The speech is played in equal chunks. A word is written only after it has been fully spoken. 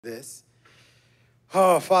this.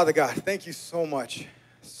 Oh, Father God, thank you so much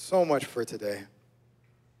for today.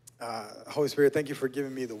 Holy Spirit, thank you for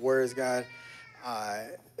giving me the words, God,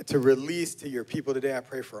 to release to your people today. I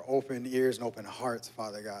pray for open ears and open hearts,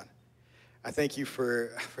 Father God. I thank you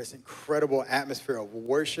for this incredible atmosphere of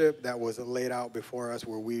worship that was laid out before us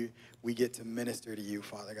where we get to minister to you,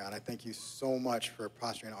 Father God. I thank you so much for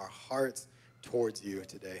posturing our hearts towards you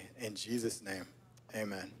today. In Jesus' name,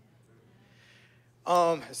 amen.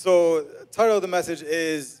 So the title of the message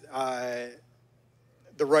is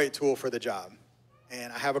The Right Tool for the Job.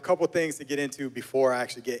 And I have a couple things to get into before I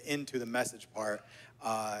actually get into the message part.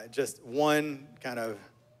 Just one kind of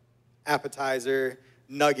appetizer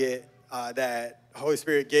nugget that Holy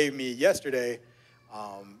Spirit gave me yesterday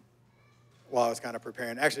while I was kind of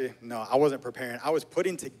preparing. Actually, no, I wasn't preparing. I was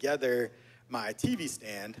putting together my TV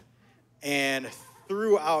stand, and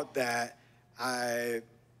throughout that, I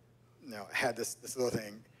had this little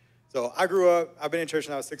thing. So I grew up, I've been in church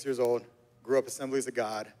when I was 6 years old, grew up Assemblies of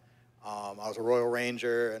God. I was a Royal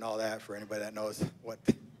Ranger and all that for anybody that knows what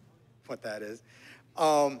that is.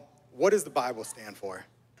 What does the Bible stand for?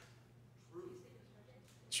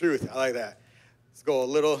 Truth. I like that. Let's go a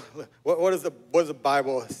little. What does the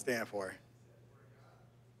Bible stand for?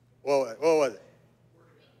 What was it?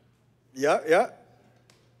 Yeah.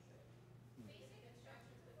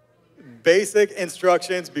 Basic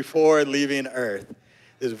instructions before leaving Earth.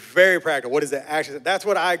 It's very practical. What is it actually? That's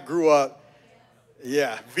what I grew up.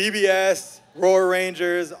 Yeah, VBS, Royal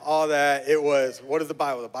Rangers, all that. It was, what is the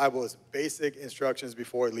Bible? The Bible is basic instructions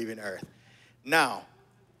before leaving Earth. Now,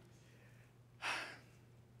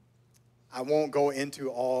 I won't go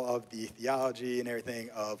into all of the theology and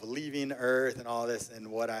everything of leaving Earth and all this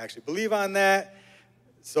and what I actually believe on that.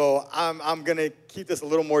 So I'm going to keep this a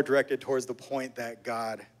little more directed towards the point that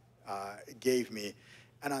God gave me.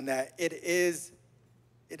 And on that, it is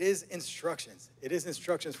instructions. It is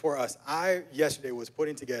instructions for us. I, yesterday, was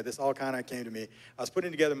putting together, this all kind of came to me. I was putting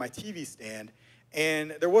together my TV stand,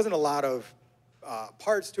 and there wasn't a lot of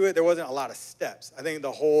parts to it. There wasn't a lot of steps. I think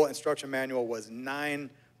the whole instruction manual was 9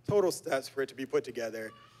 total steps for it to be put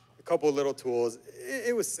together, a couple of little tools.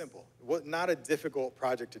 It was simple. It was not a difficult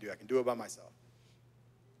project to do. I can do it by myself.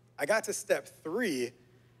 I got to step 3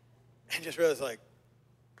 and just realized,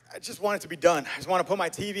 I just want it to be done. I just want to put my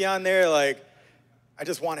TV on there, I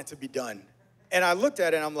just want it to be done. And I looked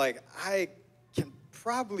at it, and I'm like, I can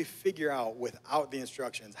probably figure out without the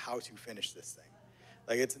instructions how to finish this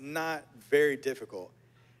thing. It's not very difficult.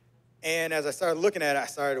 And as I started looking at it, I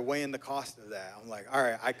started weighing the cost of that. I'm like, all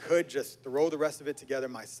right, I could just throw the rest of it together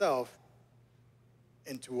myself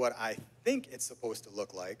into what I think it's supposed to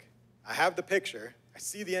look like. I have the picture. I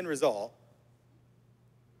see the end result.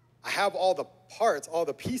 I have all the parts, all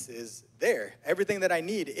the pieces there. Everything that I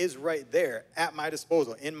need is right there at my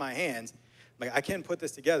disposal, in my hands. I can put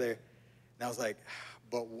this together. And I was like,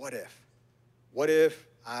 but what if? What if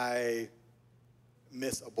I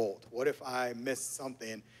miss a bolt? What if I miss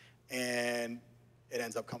something and it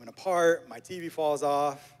ends up coming apart, my TV falls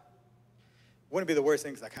off? Wouldn't be the worst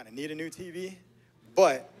thing because I kind of need a new TV.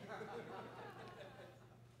 But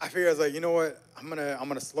I figured, I was like, you know what? I'm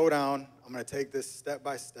gonna slow down. I'm gonna take this step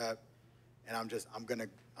by step, and I'm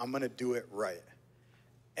gonna do it right.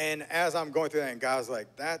 And as I'm going through that, and God was like,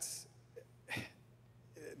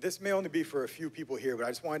 this may only be for a few people here, but I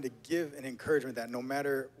just wanted to give an encouragement that no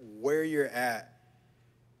matter where you're at,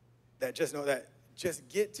 that just know that just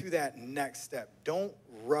get to that next step. Don't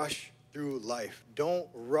rush through life. Don't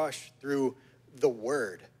rush through the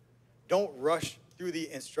word. Don't rush through the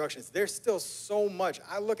instructions. There's still so much.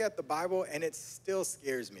 I look at the Bible, and it still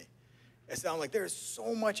scares me. It sounds like there's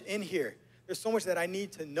so much in here. There's so much that I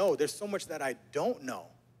need to know. There's so much that I don't know.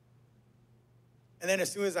 And then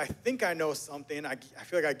as soon as I think I know something, I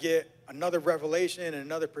feel like I get another revelation and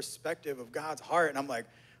another perspective of God's heart. And I'm like,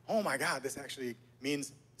 oh my God, this actually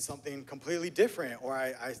means something completely different. Or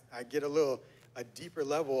I get a deeper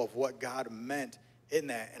level of what God meant in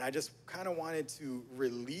that. And I just kind of wanted to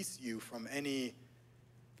release you from any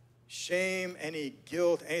shame, any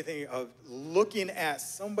guilt, anything of looking at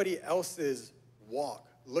somebody else's walk,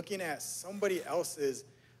 looking at somebody else's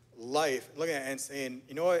life, looking at it and saying,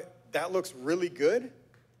 you know what, that looks really good.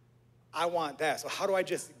 I want that. So how do I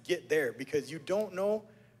just get there? Because you don't know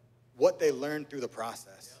what they learned through the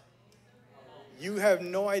process. You have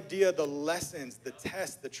no idea the lessons, the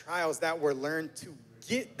tests, the trials that were learned to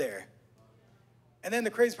get there. And then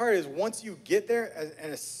the crazy part is once you get there,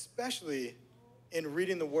 and especially in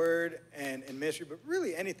reading the word and in ministry, but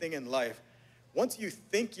really anything in life, once you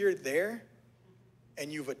think you're there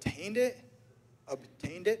and you've obtained it,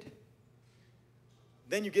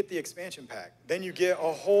 then you get the expansion pack. Then you get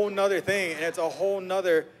a whole nother thing, and it's a whole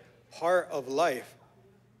nother part of life.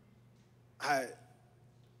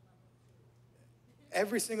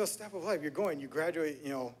 Every single step of life, you graduate,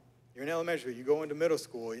 you're in elementary, you go into middle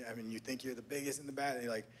school. I mean, you think you're the biggest and the best.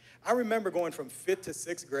 I remember going from 5th to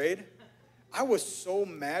 6th grade. I was so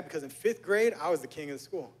mad because in 5th grade, I was the king of the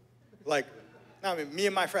school. Me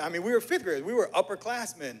and my friend, we were 5th grade. We were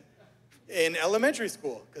upperclassmen in elementary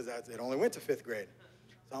school because it only went to 5th grade.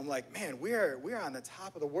 So I'm like, man, we're on the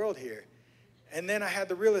top of the world here. And then I had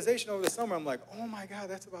the realization over the summer, I'm like, oh my God,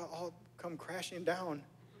 that's about all come crashing down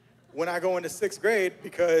when I go into 6th grade,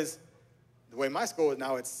 because the way my school is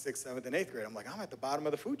now, it's 6th, 7th, and 8th grade. I'm like, I'm at the bottom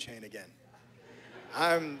of the food chain again.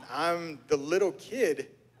 I'm the little kid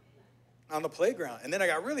on the playground. And then I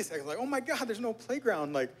got really sick. I was like, oh my God, there's no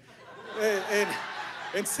playground. In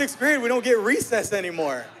 6th grade, we don't get recess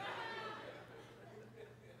anymore.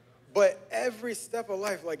 But every step of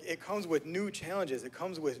life, it comes with new challenges. It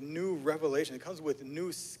comes with new revelation. It comes with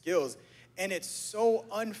new skills. And it's so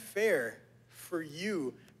unfair for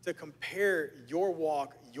you to compare your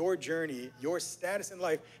walk, your journey, your status in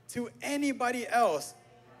life to anybody else,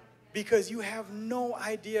 because you have no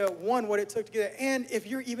idea, one, what it took to get there, and if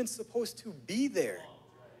you're even supposed to be there.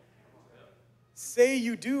 Say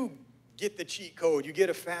you do get the cheat code, you get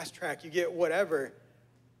a fast track, you get whatever.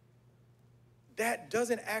 That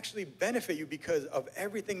doesn't actually benefit you because of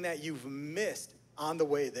everything that you've missed on the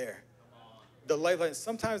way there. The life lessons.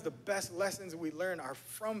 Sometimes the best lessons we learn are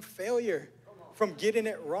from failure, from getting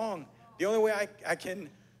it wrong. The only way I can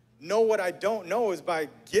know what I don't know is by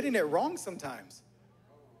getting it wrong sometimes.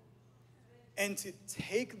 And to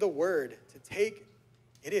take the word,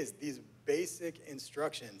 these basic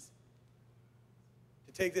instructions,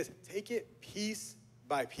 take it piece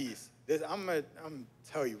by piece. I'm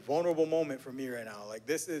tell you, vulnerable moment for me right now.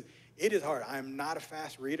 It is hard. I'm not a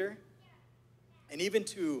fast reader. And even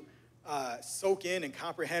to soak in and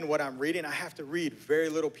comprehend what I'm reading, I have to read very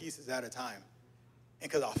little pieces at a time. And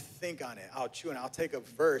because I'll think on it, I'll chew on it, I'll take a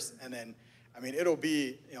verse, and then, it'll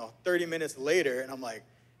be, 30 minutes later, and I'm like,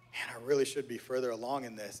 man, I really should be further along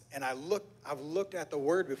in this. And I've looked at the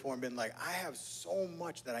word before and been like, I have so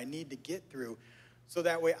much that I need to get through so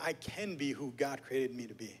that way I can be who God created me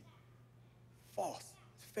to be. False.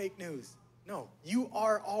 It's fake news. No, you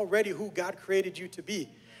are already who God created you to be.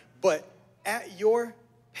 But at your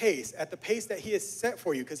pace, at the pace that he has set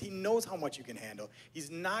for you, because he knows how much you can handle, he's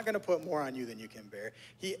not going to put more on you than you can bear.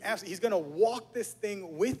 He's going to walk this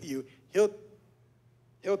thing with you.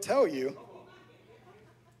 He'll tell you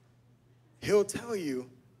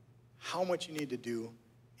how much you need to do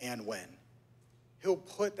and when. He'll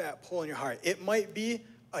put that pull in your heart. It might be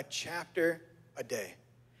a chapter a day.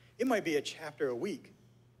 It might be a chapter a week.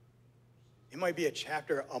 It might be a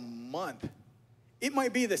chapter a month. It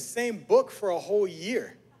might be the same book for a whole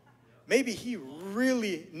year. Maybe he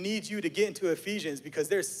really needs you to get into Ephesians because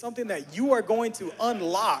there's something that you are going to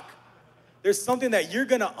unlock. There's something that you're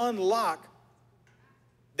going to unlock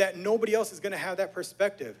that nobody else is going to have that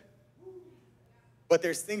perspective. But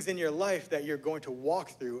there's things in your life that you're going to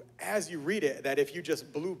walk through as you read it that if you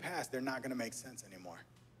just blew past, they're not going to make sense anymore.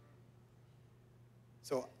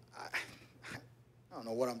 So I don't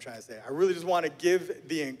know what I'm trying to say. I really just want to give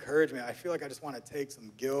the encouragement. I feel like I just want to take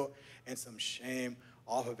some guilt and some shame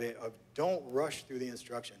off of it, of don't rush through the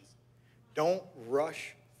instructions. Don't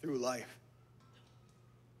rush through life.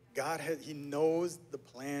 He knows the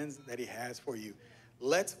plans that he has for you.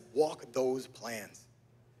 Let's walk those plans.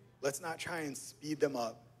 Let's not try and speed them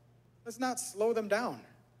up. Let's not slow them down.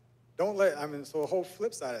 So a whole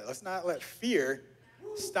flip side of it. Let's not let fear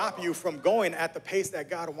stop you from going at the pace that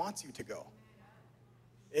God wants you to go.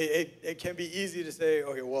 It can be easy to say,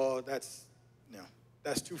 okay, well, that's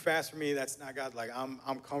too fast for me. That's not God.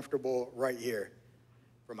 I'm comfortable right here.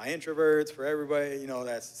 For my introverts, for everybody,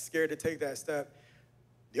 that's scared to take that step.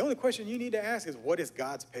 The only question you need to ask is, what is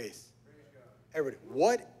God's pace? Everybody,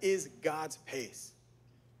 what is God's pace?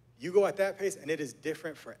 You go at that pace, and it is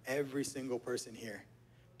different for every single person here.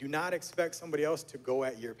 Do not expect somebody else to go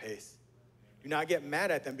at your pace. Do not get mad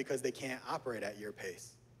at them because they can't operate at your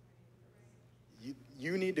pace.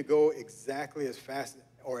 You need to go exactly as fast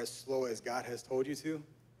or as slow as God has told you to.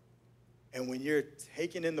 And when you're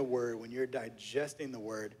taking in the word, when you're digesting the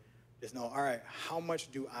word, just know, all right, how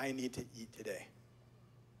much do I need to eat today?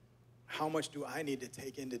 How much do I need to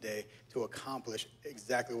take in today to accomplish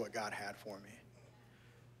exactly what God had for me?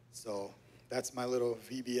 So that's my little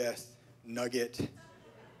VBS nugget.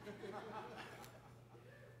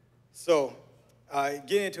 So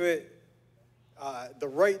getting into it, the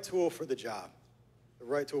right tool for the job. The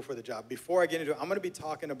right tool for the job. Before I get into it, I'm going to be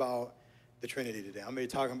talking about the Trinity today. I'm going to be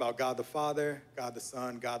talking about God the Father, God the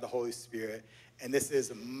Son, God the Holy Spirit. And this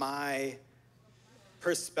is my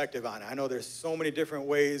perspective on it. I know there's so many different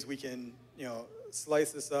ways we can,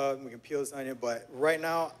 slice this up and we can peel this onion, but right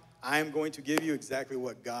now I'm going to give you exactly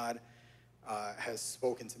what God has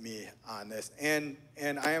spoken to me on this. And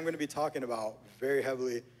I am going to be talking about very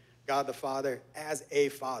heavily God the Father as a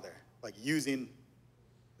father, like using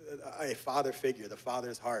a father figure, the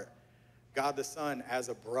Father's heart. God the Son as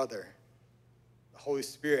a brother. The Holy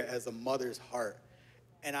Spirit as a mother's heart.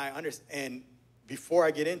 And I understand, before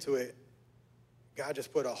I get into it, God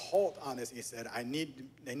just put a halt on this. And he said, I need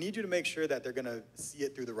you to make sure that they're going to see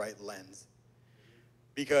it through the right lens.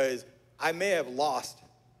 Because I may have lost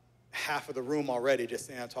half of the room already just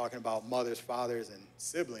saying I'm talking about mothers, fathers, and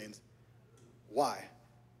siblings. Why?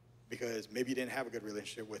 Because maybe you didn't have a good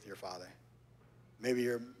relationship with your father. Maybe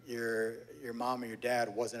your mom or your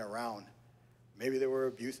dad wasn't around. Maybe they were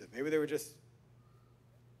abusive. Maybe they were just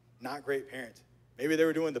not great parents. Maybe they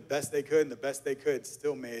were doing the best they could, and the best they could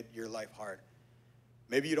still made your life hard.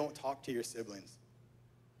 Maybe you don't talk to your siblings.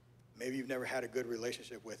 Maybe you've never had a good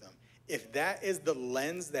relationship with them. If that is the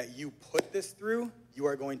lens that you put this through, you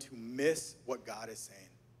are going to miss what God is saying.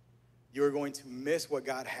 You are going to miss what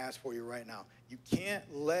God has for you right now. You can't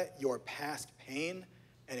let your past pain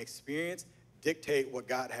and experience dictate what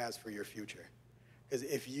God has for your future. Because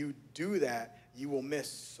if you do that, you will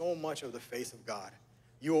miss so much of the face of God.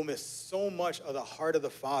 You will miss so much of the heart of the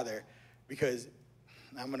Father, because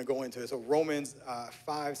I'm going to go into it. So Romans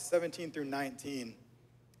 5:17 through 19,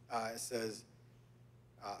 it says,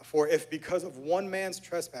 for if because of one man's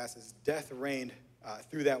trespasses death reigned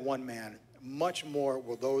through that one man, much more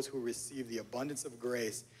will those who receive the abundance of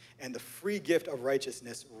grace and the free gift of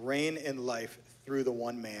righteousness reign in life through the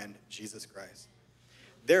one man, Jesus Christ.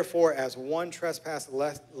 Therefore, as one trespass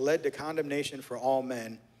led to condemnation for all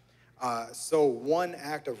men, so one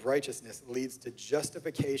act of righteousness leads to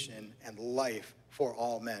justification and life for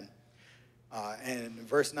all men. And in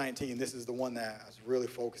verse 19, this is the one that I was really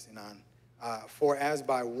focusing on. For as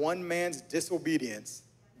by one man's disobedience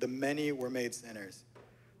the many were made sinners,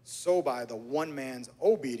 so by the one man's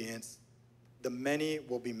obedience the many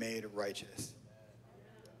will be made righteous.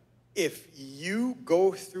 If you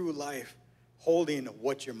go through life holding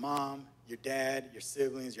what your mom, your dad, your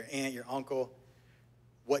siblings, your aunt, your uncle,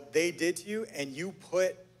 what they did to you, and you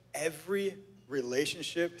put every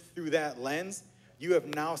relationship through that lens, you have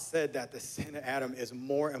now said that the sin of Adam is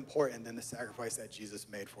more important than the sacrifice that Jesus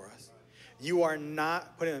made for us. You are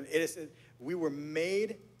not putting them, it is, we were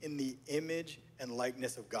made in the image and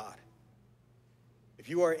likeness of God. If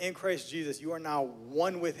you are in Christ Jesus, you are now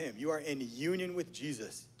one with him. You are in union with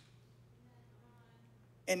Jesus.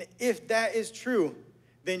 And if that is true,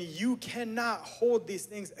 then you cannot hold these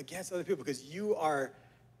things against other people, because you are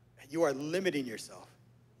limiting yourself.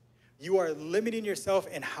 You are limiting yourself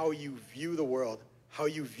in how you view the world, how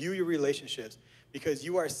you view your relationships, because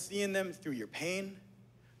you are seeing them through your pain.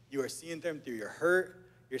 You are seeing them through your hurt.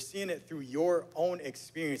 You're seeing it through your own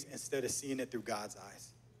experience instead of seeing it through God's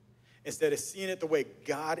eyes. Instead of seeing it the way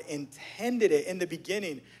God intended it in the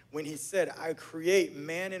beginning when he said, I create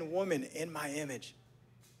man and woman in my image.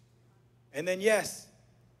 And then, yes,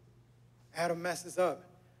 Adam messes up.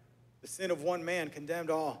 The sin of one man condemned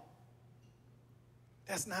all.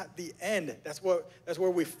 That's not the end. That's where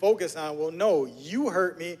we focus on, well, no, you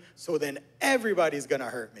hurt me, so then everybody's going to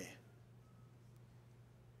hurt me.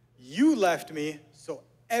 You left me, so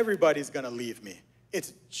everybody's going to leave me.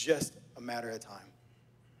 It's just a matter of time.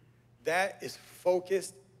 That is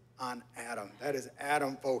focused on Adam. That is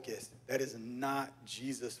Adam focused. That is not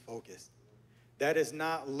Jesus focused. That is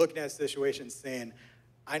not looking at situations saying,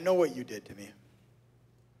 I know what you did to me.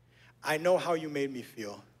 I know how you made me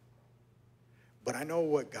feel. But I know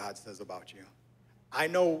what God says about you. I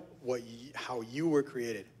know how you were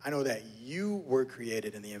created. I know that you were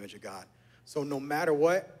created in the image of God. So no matter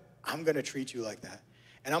what, I'm going to treat you like that.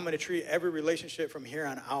 And I'm going to treat every relationship from here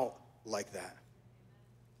on out like that.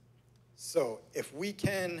 So if we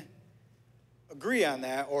can agree on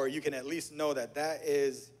that, or you can at least know that that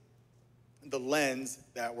is the lens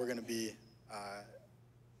that we're going to be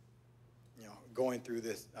going through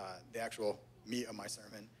this, the actual meat of my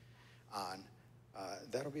sermon on,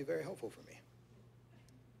 that'll be very helpful for me.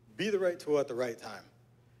 Be the right tool at the right time.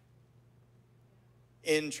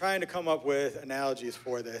 In trying to come up with analogies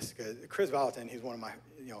for this, because Chris Valentin, he's one of my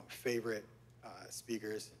favorite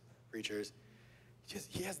speakers, preachers.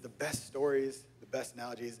 He has the best stories, the best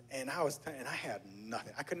analogies, and I had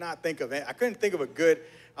nothing. I couldn't think of a good.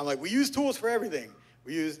 I'm like, we use tools for everything.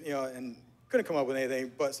 We use, and couldn't come up with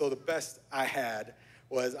anything. But so the best I had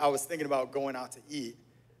was, I was thinking about going out to eat,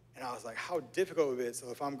 And I was like, how difficult is it?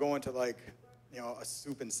 So if I'm going to like, a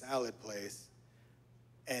soup and salad place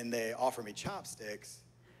and they offer me chopsticks,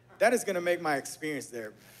 that is gonna make my experience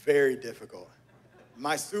there very difficult.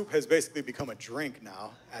 My soup has basically become a drink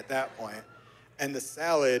now at that point, and the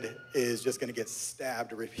salad is just gonna get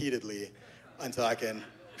stabbed repeatedly until I can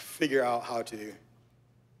figure out how to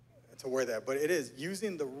wear that. But it is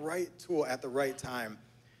using the right tool at the right time.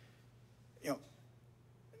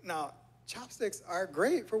 Now, chopsticks are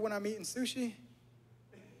great for when I'm eating sushi.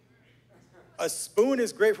 A spoon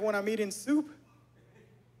is great for when I'm eating soup.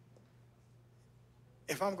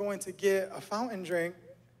 If I'm going to get a fountain drink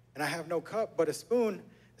and I have no cup but a spoon,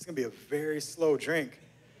 it's gonna be a very slow drink.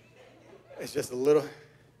 It's just a little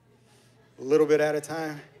bit at a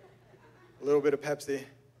time, a little bit of Pepsi.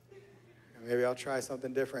 Maybe I'll try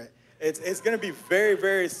something different. It's gonna be very,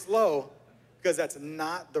 very slow because that's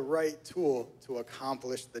not the right tool to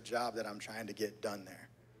accomplish the job that I'm trying to get done there.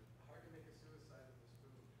 Hard to make a suicide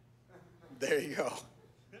with a spoon. There you go.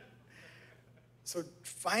 So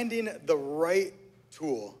finding the right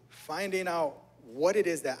tool, finding out what it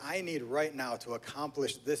is that I need right now to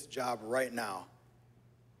accomplish this job right now,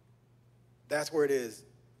 that's where it is.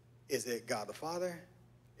 Is it God the Father?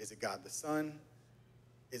 Is it God the Son?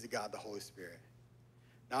 Is it God the Holy Spirit?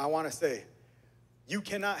 Now I want to say, you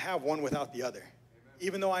cannot have one without the other. Amen.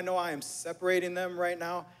 Even though I know I am separating them right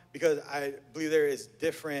now, because I believe there is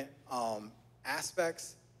different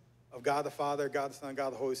aspects of God the Father, God the Son,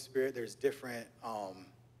 God the Holy Spirit. There's different,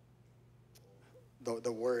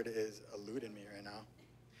 the word is eluding me right now.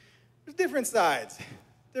 There's different sides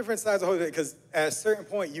of the Holy Spirit, because at a certain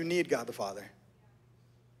point, you need God the Father.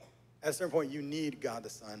 At a certain point, you need God the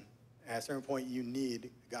Son. At a certain point, you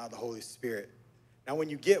need God the Holy Spirit. Now, when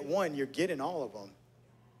you get one, you're getting all of them.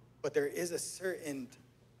 But there is a certain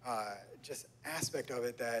just aspect of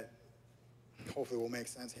it that hopefully will make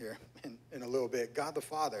sense here in a little bit. God the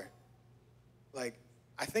Father. Like,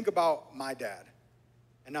 I think about my dad.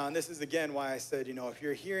 And this is, again, why I said, if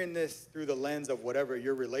you're hearing this through the lens of whatever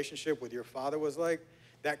your relationship with your father was like,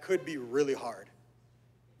 that could be really hard.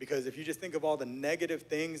 Because if you just think of all the negative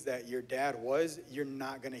things that your dad was, you're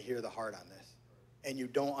not going to hear the heart on this. And you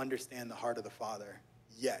don't understand the heart of the Father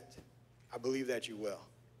yet. I believe that you will.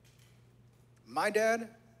 My dad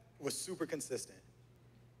was super consistent.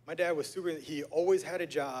 He always had a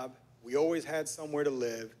job. We always had somewhere to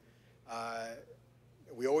live.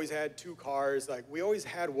 We always had 2 cars. Like, we always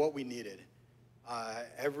had what we needed.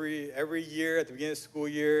 Every year at the beginning of the school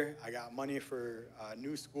year, I got money for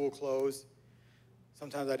new school clothes.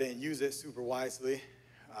 Sometimes I didn't use it super wisely.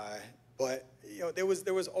 But there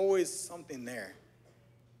was always something there.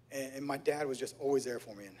 And my dad was just always there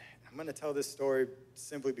for me. And I'm going to tell this story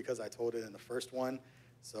simply because I told it in the first one.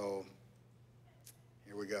 So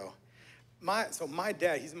here we go. My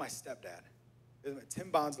dad, he's my stepdad.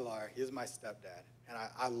 Tim Bonzelaar, he is my stepdad. And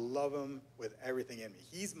I love him with everything in me.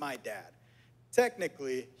 He's my dad.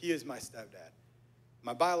 Technically, he is my stepdad.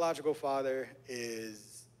 My biological father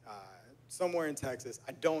is somewhere in Texas.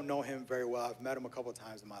 I don't know him very well. I've met him a couple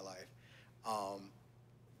times in my life.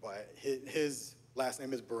 But his last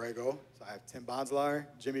name is Borrego. So I have Tim Bonzelaar,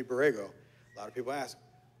 Jimmy Borrego. A lot of people ask,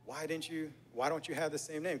 why don't you have the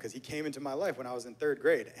same name? Because he came into my life when I was in 3rd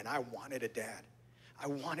grade, and I wanted a dad. I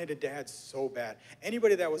wanted a dad so bad.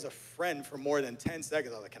 Anybody that was a friend for more than 10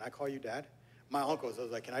 seconds, I was like, can I call you dad? My uncles, I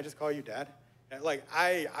was like, can I just call you dad? And like,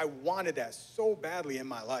 I wanted that so badly in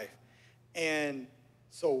my life. And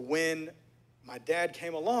so when my dad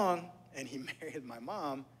came along and he married my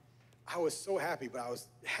mom, I was so happy, but I was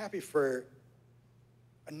happy for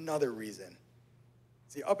another reason.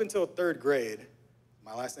 See, up until 3rd grade,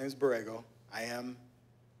 my last name is Borrego. I am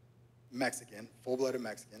Mexican, full-blooded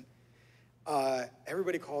Mexican.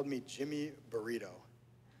 Everybody called me Jimmy Burrito.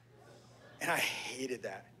 And I hated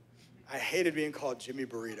that. I hated being called Jimmy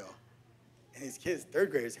Burrito. And these kids,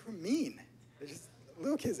 3rd graders, they were mean. They're just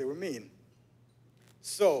little kids, they were mean.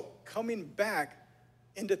 So coming back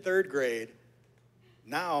into 3rd grade,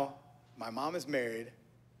 now my mom is married,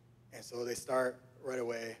 and so they start right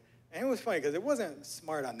away. And it was funny because it wasn't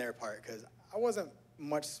smart on their part because I wasn't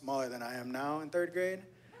much smaller than I am now in 3rd grade.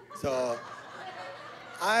 So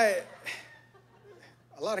a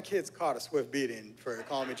lot of kids caught a swift beating for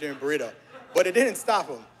calling me Jimmy Burrito, but it didn't stop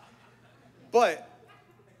them. But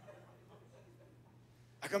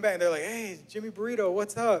I come back and they're like, hey, Jimmy Burrito,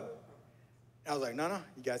 what's up? And I was like, no,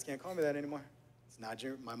 you guys can't call me that anymore. It's not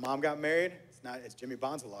Jimmy. My mom got married. It's Jimmy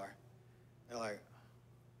Bonzelaar. They're like,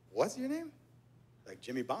 what's your name? Like,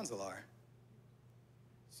 Jimmy Bonzelaar.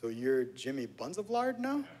 So you're Jimmy Bunzavlard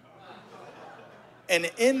now?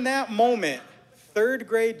 And in that moment, third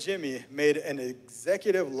grade Jimmy made an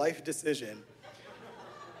executive life decision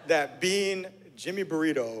that being Jimmy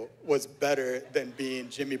Burrito was better than being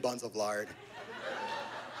Jimmy Buns of Lard.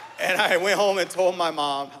 And I went home and told my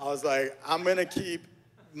mom, I was like, I'm gonna keep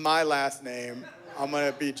my last name. I'm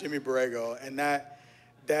gonna be Jimmy Borrego. And that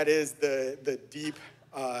is the deep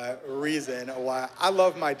reason why I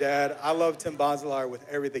love my dad. I love Tim Bonsalar with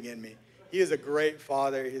everything in me. He is a great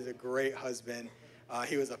father. He's a great husband.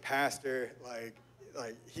 He was a pastor.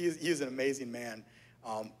 He's an amazing man.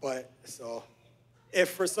 But so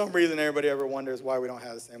if for some reason everybody ever wonders why we don't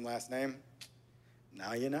have the same last name,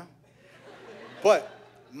 now you know. But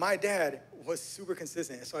my dad was super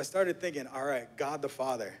consistent. So I started thinking, all right, God the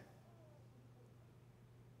Father,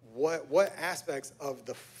 what aspects of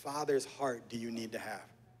the Father's heart do you need to have?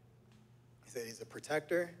 He said he's a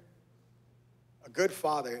protector. A good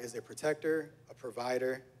father is a protector, a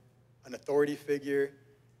provider, an authority figure.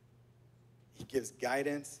 He gives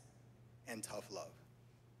guidance and tough love.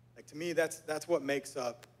 Like, to me, that's what makes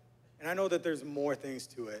up, and I know that there's more things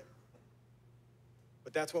to it,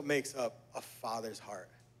 but that's what makes up a father's heart.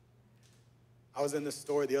 I was in the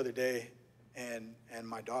store the other day, and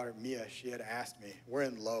my daughter, Mia, she had asked me, we're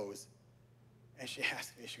in Lowe's, and she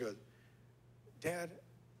asked me, she goes, Dad,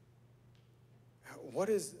 what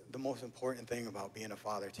is the most important thing about being a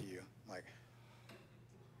father to you? I'm like,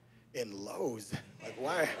 in Lowe's? Like,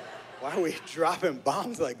 why are we dropping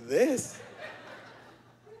bombs like this?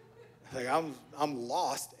 Like, I'm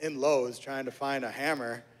lost in Lowe's trying to find a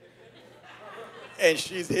hammer, and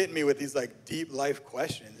she's hitting me with these like deep life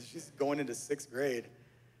questions. She's going into 6th grade.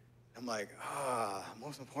 I'm like,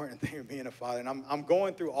 most important thing of being a father. And I'm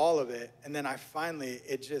going through all of it, and then I finally,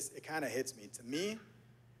 it kind of hits me. To me,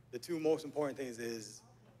 the two most important things is,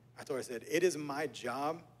 I told her, I said, it is my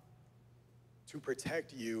job to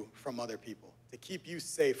protect you from other people, to keep you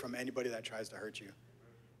safe from anybody that tries to hurt you.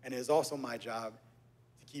 And it is also my job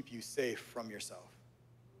to keep you safe from yourself.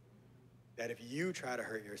 That if you try to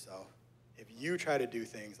hurt yourself, if you try to do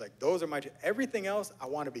things, like those are everything else I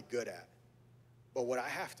want to be good at. But what I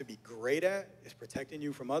have to be great at is protecting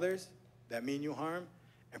you from others that mean you harm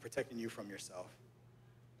and protecting you from yourself.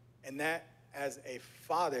 And that, as a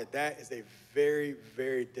father, that is a very,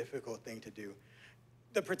 very difficult thing to do.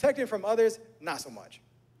 The protecting from others, not so much.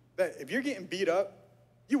 But if you're getting beat up,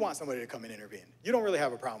 you want somebody to come and intervene. You don't really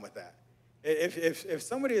have a problem with that. If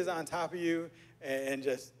somebody is on top of you and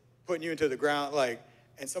just putting you into the ground, like,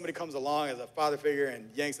 and somebody comes along as a father figure and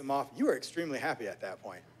yanks them off, you are extremely happy at that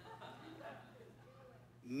point.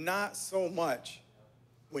 Not so much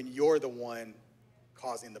when you're the one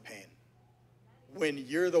causing the pain. When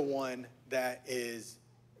you're the one that is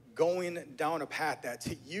going down a path that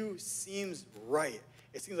to you seems right.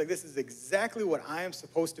 It seems like this is exactly what I am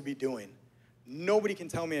supposed to be doing. Nobody can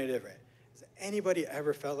tell me any different. Has anybody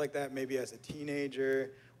ever felt like that, maybe as a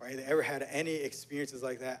teenager, or ever had any experiences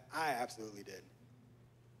like that? I absolutely did.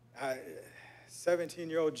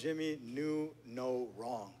 17-year-old Jimmy knew no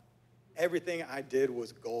wrong. Everything I did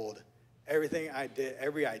was gold. Everything I did,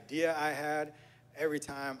 every idea I had, every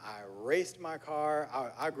time I raced my car,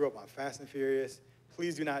 I grew up on Fast and Furious.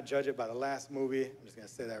 Please do not judge it by the last movie. I'm just going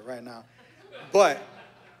to say that right now. But,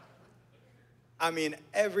 I mean,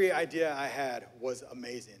 every idea I had was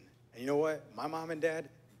amazing. And you know what? My mom and dad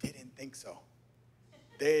didn't think so.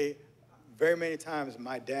 Very many times,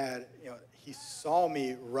 my dad, he saw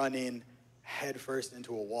me running headfirst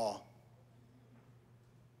into a wall.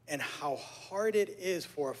 And how hard it is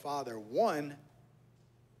for a father, one,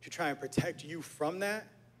 to try and protect you from that,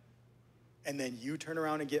 and then you turn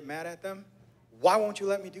around and get mad at them. Why won't you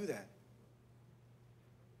let me do that?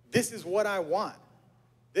 This is what I want.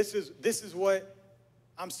 This is what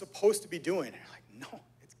I'm supposed to be doing. And you're like, no,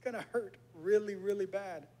 it's gonna hurt really, really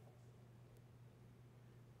bad.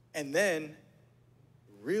 And then,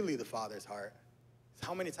 really the father's heart is,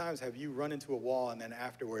 how many times have you run into a wall and then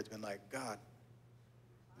afterwards been like, God,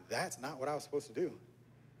 that's not what I was supposed to do.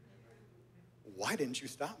 Why didn't you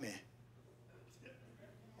stop me?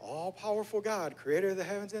 All-powerful God, creator of the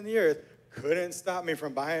heavens and the earth, couldn't stop me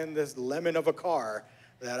from buying this lemon of a car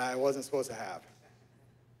that I wasn't supposed to have.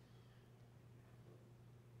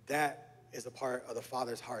 That is a part of the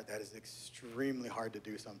Father's heart that is extremely hard to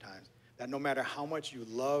do sometimes. That no matter how much you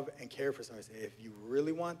love and care for somebody, if you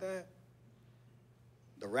really want that,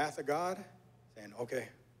 the wrath of God, saying, okay,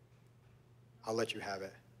 I'll let you have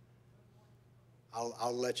it.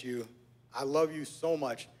 I'll let you, I love you so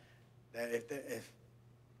much that if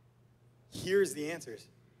here's the answers.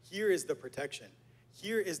 Here is the protection.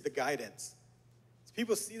 Here is the guidance.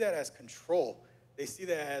 People see that as control. They see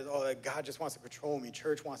that as, oh, that God just wants to control me.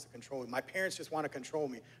 Church wants to control me. My parents just want to control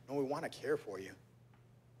me. No, we want to care for you.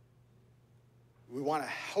 We want to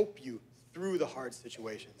help you through the hard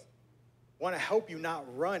situations. We want to help you not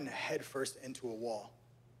run headfirst into a wall.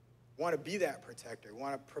 We want to be that protector. We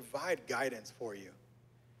want to provide guidance for you.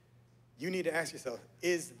 You need to ask yourself,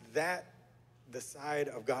 is that the side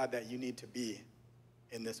of God that you need to be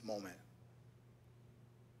in this moment?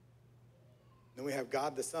 Then we have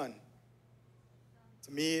God the Son.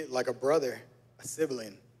 To me, like a brother, a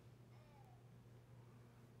sibling.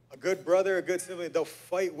 A good brother, a good sibling, they'll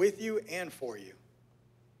fight with you and for you.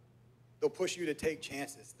 They'll push you to take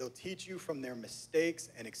chances. They'll teach you from their mistakes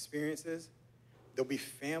and experiences. They'll be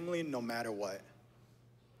family no matter what.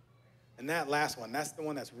 And that last one, that's the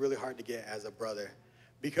one that's really hard to get as a brother.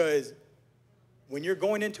 Because when you're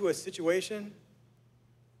going into a situation,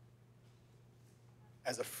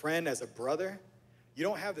 as a friend, as a brother, you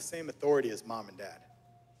don't have the same authority as mom and dad.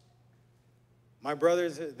 My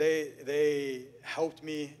brothers, they helped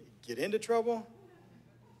me get into trouble,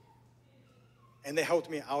 and they helped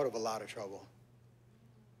me out of a lot of trouble.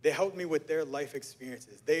 They helped me with their life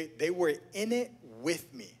experiences. They were in it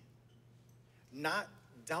with me, not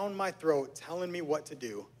down my throat telling me what to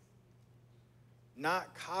do,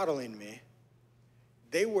 not coddling me.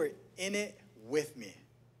 They were in it with me.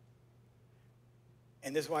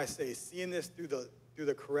 And this is why I say, seeing this through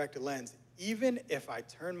the correct lens, even if I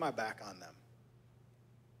turn my back on them.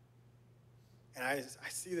 And I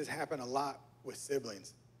see this happen a lot with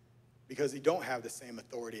siblings because you don't have the same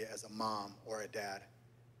authority as a mom or a dad.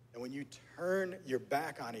 And when you turn your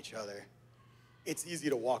back on each other, it's easy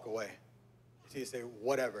to walk away. So you say,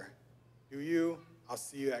 whatever. Do you? I'll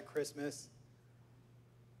see you at Christmas.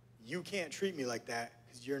 You can't treat me like that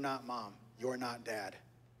because you're not mom. You're not dad.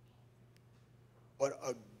 But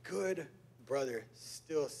a good brother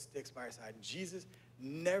still sticks by our side. Jesus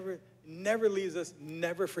never leaves us,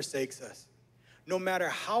 never forsakes us. No matter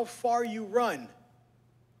how far you run,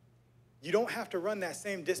 you don't have to run that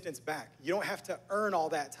same distance back. You don't have to earn all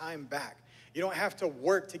that time back. You don't have to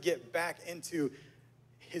work to get back into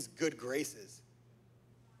his good graces.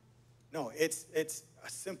 No, it's a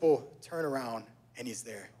simple turnaround, and he's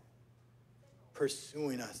there,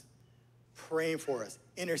 pursuing us, praying for us,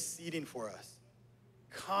 interceding for us,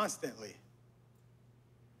 constantly.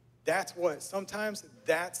 Sometimes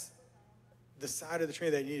that's the side of the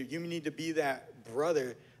Trinity that you need. You need to be that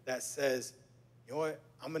brother that says, you know what,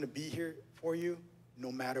 I'm going to be here for you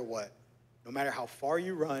no matter what. No matter how far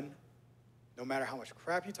you run, no matter how much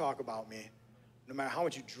crap you talk about me, no matter how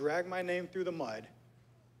much you drag my name through the mud.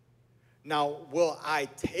 Now, will I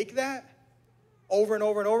take that over and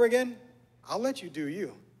over and over again? I'll let you do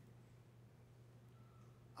you.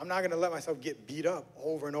 I'm not going to let myself get beat up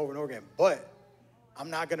over and over and over again, but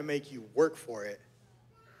I'm not going to make you work for it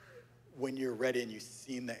when you're ready and you've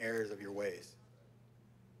seen the errors of your ways.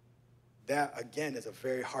 That, again, is a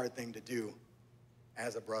very hard thing to do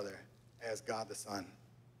as a brother, as God the Son.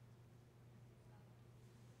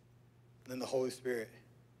 And then the Holy Spirit,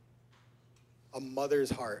 a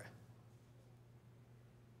mother's heart.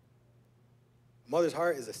 A mother's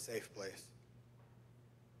heart is a safe place.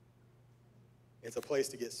 It's a place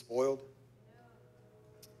to get spoiled.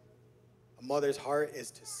 A mother's heart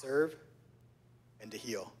is to serve and to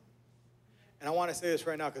heal. And I want to say this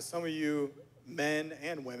right now because some of you men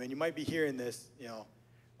and women, you might be hearing this,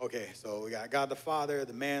 okay, so we got God the Father,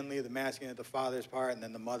 the manly, the masculine, the father's part, and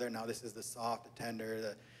then the mother. Now this is the soft, the tender,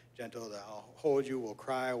 the gentle, the I'll hold you, will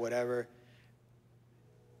cry, whatever.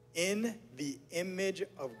 In the image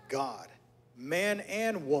of God, man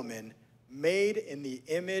and woman, made in the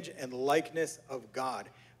image and likeness of God.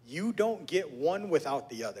 You don't get one without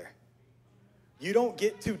the other. You don't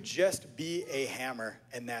get to just be a hammer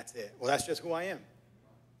and that's it. Well, that's just who I am.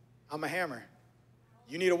 I'm a hammer.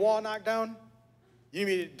 You need a wall knocked down? You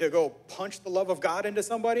need me to go punch the love of God into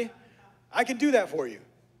somebody? I can do that for you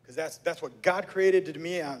because that's what God created to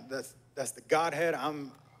me. That's the Godhead.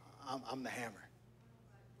 I'm the hammer.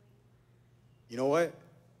 You know what?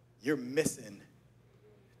 You're missing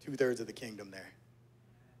 2/3 of the kingdom there.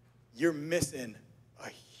 You're missing a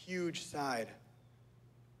huge side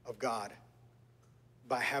of God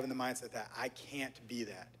by having the mindset that I can't be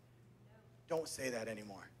that. Don't say that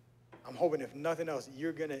anymore. I'm hoping if nothing else,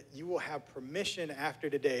 you will have permission after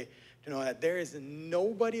today to know that there is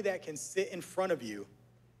nobody that can sit in front of you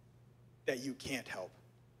that you can't help.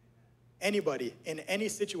 Anybody in any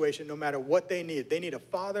situation, no matter what they need a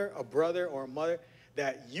father, a brother, or a mother,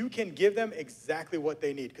 that you can give them exactly what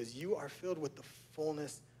they need because you are filled with the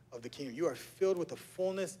fullness of the kingdom. You are filled with the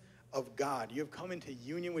fullness of God. You have come into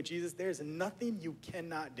union with Jesus. There's nothing you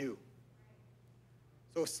cannot do.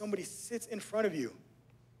 So if somebody sits in front of you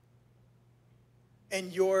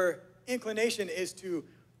and your inclination is to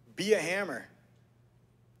be a hammer,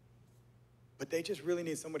 but they just really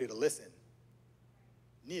need somebody to listen,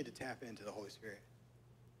 you need to tap into the Holy Spirit.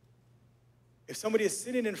 If somebody is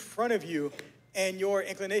sitting in front of you and your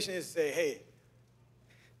inclination is to say, hey,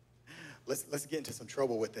 let's get into some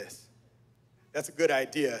trouble with this. That's a good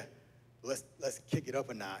idea. Let's kick it up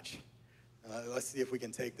a notch. Let's see if we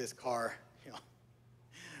can take this car,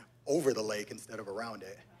 over the lake instead of around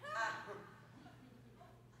it.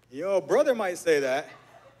 Your brother might say that,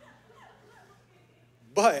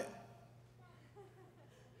 but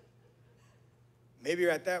maybe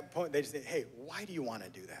you're at that point, they just say, hey, why do you want to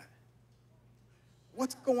do that?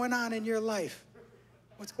 What's going on in your life?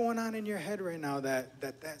 What's going on in your head right now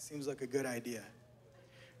that seems like a good idea?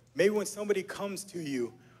 Maybe when somebody comes to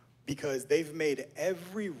you because they've made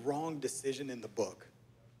every wrong decision in the book,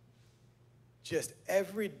 just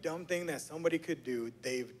every dumb thing that somebody could do,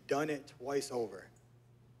 they've done it twice over.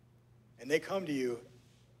 And they come to you,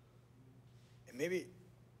 and maybe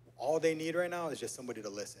all they need right now is just somebody to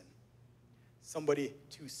listen, somebody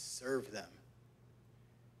to serve them.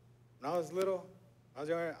 When I was little,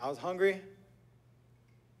 I was hungry.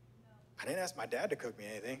 I didn't ask my dad to cook me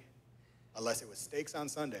anything unless it was steaks on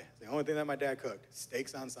Sunday. It's the only thing that my dad cooked,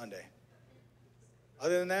 steaks on Sunday.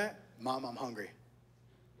 Other than that, Mom, I'm hungry.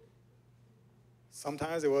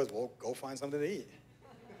 Sometimes it was, well, go find something to eat.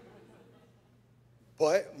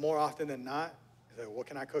 But more often than not, it's like, what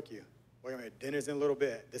can I cook you? Wait a minute, dinner's in a little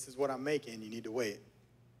bit. This is what I'm making. You need to wait.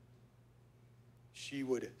 She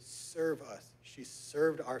would serve us. She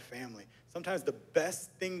served our family. Sometimes the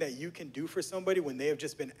best thing that you can do for somebody when they have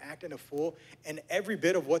just been acting a fool and every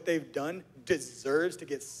bit of what they've done deserves to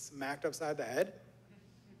get smacked upside the head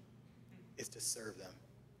is to serve them.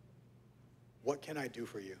 What can I do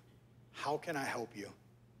for you? How can I help you?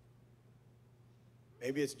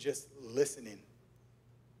 Maybe it's just listening.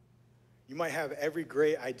 You might have every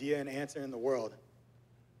great idea and answer in the world,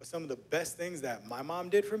 but some of the best things that my mom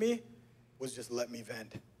did for me was just let me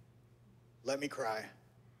vent, let me cry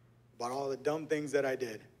about all the dumb things that I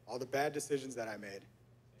did, all the bad decisions that I made.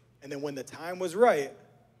 And then when the time was right,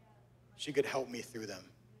 she could help me through them.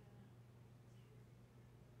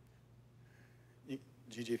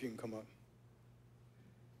 Gigi, if you can come up.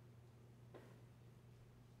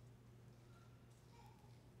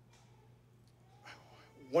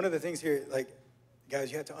 One of the things here, guys,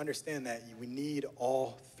 you have to understand that we need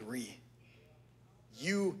all three.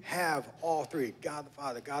 You have all three. God the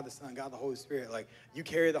Father, God the Son, God the Holy Spirit. You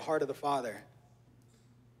carry the heart of the Father.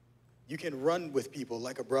 You can run with people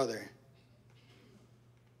like a brother.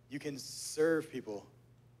 You can serve people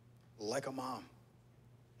like a mom.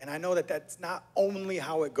 And I know that that's not only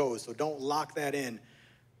how it goes, so don't lock that in.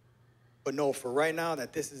 But no, for right now,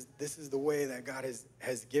 that this is the way that God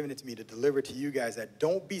has given it to me to deliver to you guys, that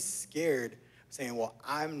don't be scared saying, well,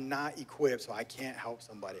 I'm not equipped, so I can't help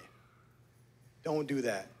somebody. Don't do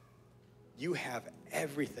that. You have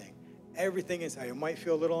everything inside. It might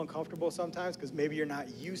feel a little uncomfortable sometimes because maybe you're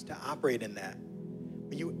not used to operate in that,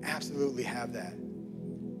 but you absolutely have that.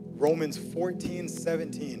 Romans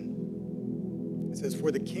 14:17, it says,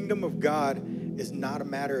 for the kingdom of God is not a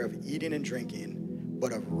matter of eating and drinking,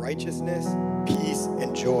 but of righteousness, peace,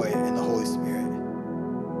 and joy in the Holy Spirit.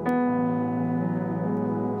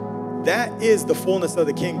 That is the fullness of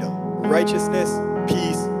the kingdom. Righteousness,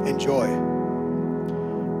 peace, and joy.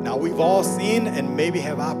 Now, we've all seen and maybe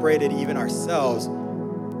have operated even ourselves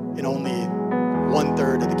in only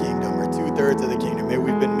 1/3 of the kingdom or 2/3 of the kingdom. Maybe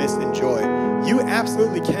we've been missing joy. You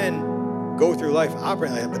absolutely can go through life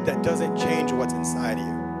operating like that, but that doesn't change what's inside of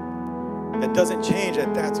you. That doesn't change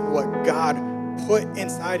that that's what God put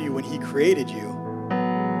inside you when he created you.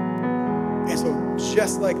 And so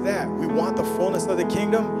just like that, we want the fullness of the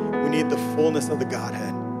kingdom. We need the fullness of the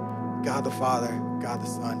Godhead. God the Father, God the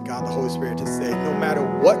Son, God the Holy Spirit to say, no matter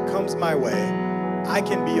what comes my way, I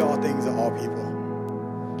can be all things to all people.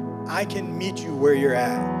 I can meet you where you're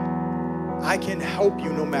at. I can help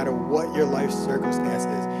you no matter what your life circumstance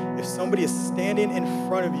is. If somebody is standing in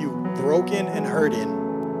front of you broken and hurting,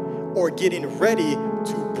 or getting ready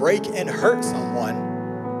to break and hurt someone,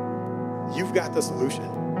 you've got the solution.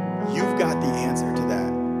 You've got the answer to that.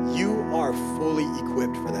 You are fully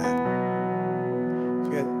equipped for that.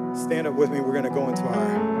 So you guys stand up with me. We're going to go into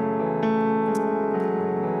our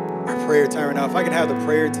prayer time right now. If I can have the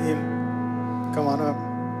prayer team come on up.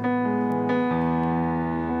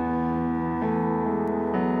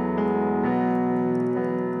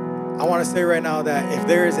 I want to say right now that if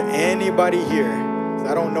there is anybody here,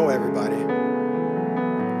 I don't know everybody.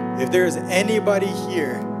 If there's anybody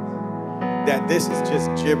here that this is just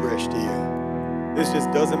gibberish to you. This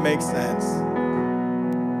just doesn't make sense.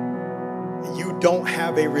 You don't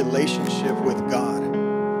have a relationship with God.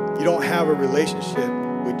 You don't have a relationship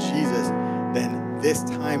with Jesus, then this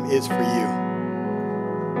time is for you.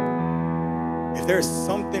 If there's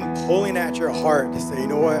something pulling at your heart to say, you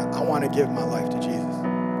know what, I want to give my life to Jesus.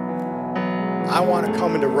 I want to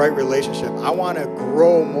come into right relationship. I want to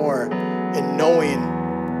grow more in knowing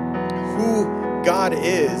who God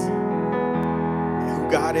is and who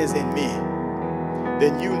God is in me.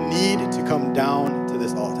 Then you need to come down to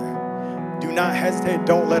this altar. Do not hesitate.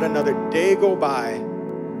 Don't let another day go by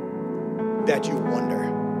that you wonder.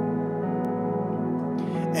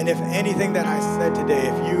 And if anything that I said today,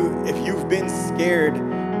 if you've been scared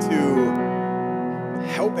to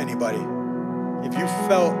help anybody, if you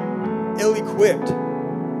felt ill-equipped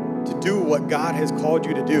to do what God has called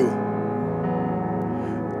you to do,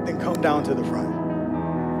 then come down to the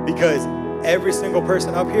front. Because every single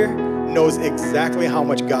person up here knows exactly how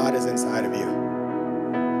much God is inside of you.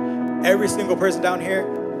 Every single person down here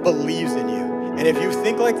believes in you. And if you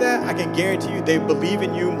think like that, I can guarantee you they believe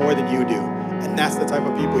in you more than you do. And that's the type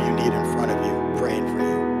of people you need in front of you, praying for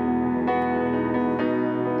you.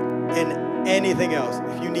 And anything else,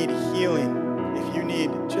 if you need healing, if you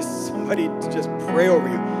need just somebody to just pray over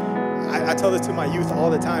you. I tell this to my youth all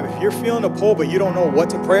the time. If you're feeling a pull but you don't know what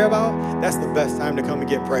to pray about, that's the best time to come and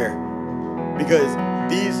get prayer. Because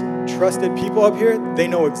these trusted people up here, they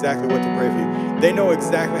know exactly what to pray for you. They know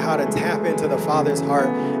exactly how to tap into the Father's heart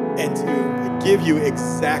and to give you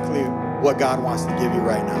exactly what God wants to give you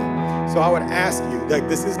right now. So I would ask you, like,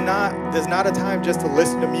 there's not a time just to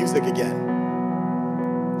listen to music again.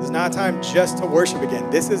 There's not a time just to worship again.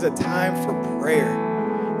 This is a time for prayer.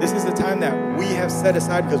 This is a time that we have set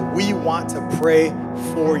aside because we want to pray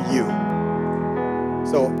for you.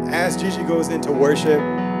 So as Gigi goes into worship,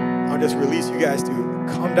 I'll just release you guys to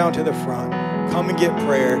come down to the front, come and get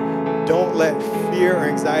prayer. Don't let fear or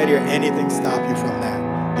anxiety or anything stop you from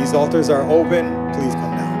that. These altars are open. Please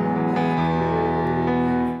come down.